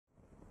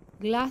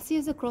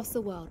Glaciers across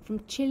the world,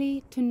 from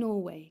Chile to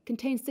Norway,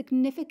 contain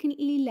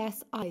significantly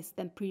less ice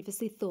than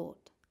previously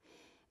thought.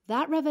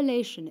 That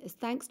revelation is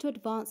thanks to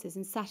advances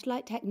in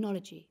satellite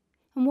technology,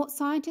 and what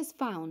scientists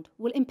found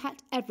will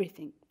impact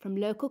everything from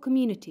local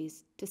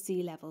communities to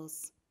sea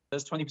levels.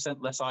 There's 20%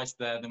 less ice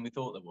there than we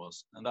thought there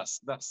was, and that's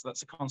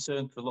a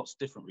concern for lots of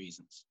different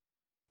reasons.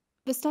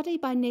 The study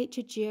by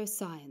Nature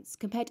Geoscience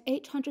compared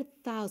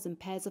 800,000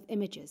 pairs of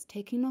images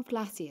taken of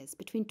glaciers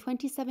between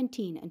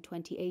 2017 and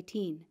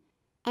 2018,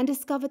 and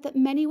discovered that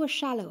many were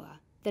shallower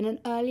than an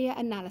earlier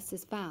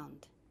analysis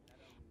found.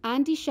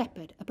 Andy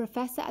Shepard, a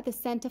professor at the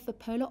Centre for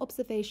Polar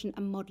Observation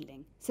and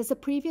Modelling, says the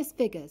previous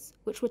figures,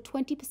 which were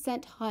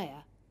 20%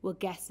 higher, were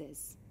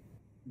guesses.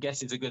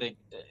 Guess is a good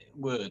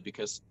word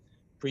because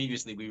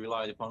previously we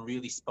relied upon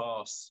really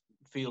sparse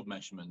field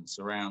measurements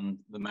around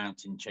the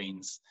mountain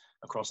chains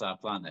across our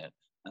planet,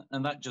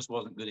 and that just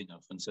wasn't good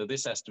enough. And so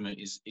this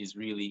estimate is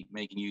really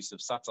making use of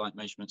satellite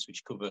measurements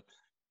which cover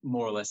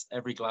more or less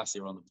every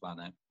glacier on the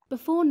planet.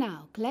 Before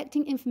now,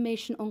 collecting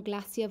information on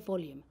glacier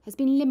volume has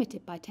been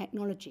limited by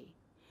technology.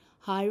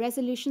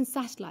 High-resolution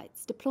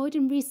satellites deployed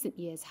in recent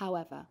years,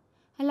 however,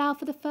 allow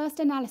for the first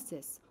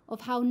analysis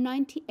of how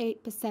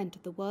 98%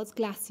 of the world's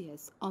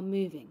glaciers are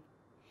moving.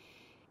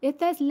 If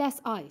there's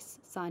less ice,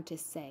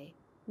 scientists say,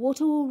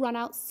 water will run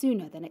out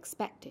sooner than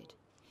expected.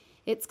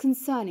 It's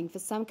concerning for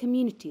some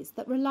communities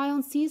that rely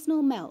on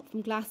seasonal melt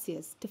from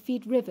glaciers to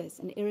feed rivers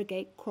and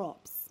irrigate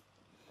crops.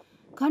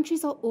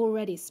 Countries are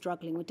already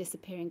struggling with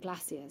disappearing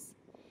glaciers,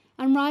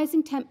 and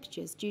rising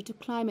temperatures due to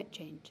climate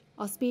change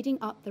are speeding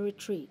up the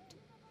retreat.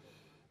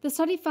 The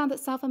study found that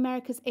South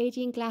America's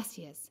aging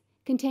glaciers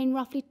contain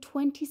roughly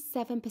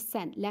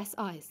 27% less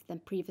ice than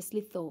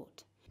previously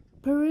thought.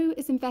 Peru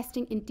is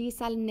investing in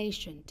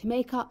desalination to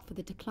make up for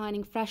the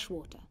declining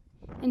freshwater,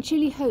 and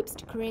Chile hopes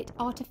to create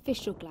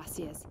artificial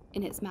glaciers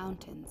in its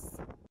mountains.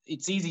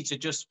 It's easy to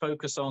just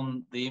focus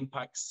on the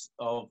impacts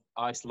of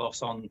ice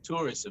loss on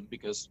tourism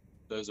because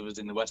those of us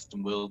in the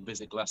Western world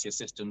visit glacier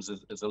systems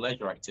as a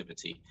leisure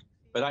activity.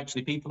 But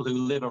actually people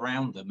who live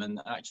around them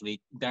and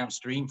actually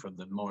downstream from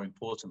them, more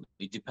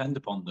importantly, depend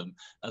upon them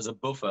as a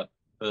buffer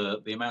for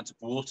the amount of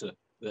water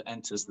that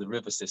enters the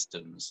river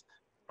systems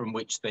from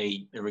which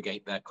they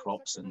irrigate their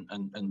crops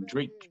and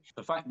drink.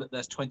 The fact that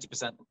there's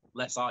 20%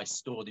 less ice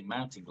stored in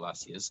mountain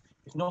glaciers,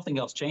 if nothing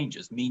else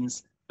changes,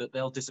 means that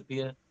they'll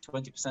disappear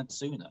 20%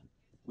 sooner.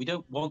 We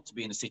don't want to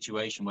be in a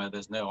situation where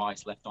there's no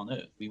ice left on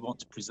Earth. We want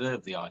to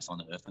preserve the ice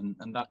on Earth,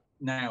 and that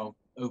now,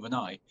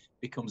 overnight,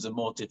 becomes a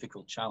more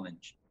difficult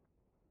challenge.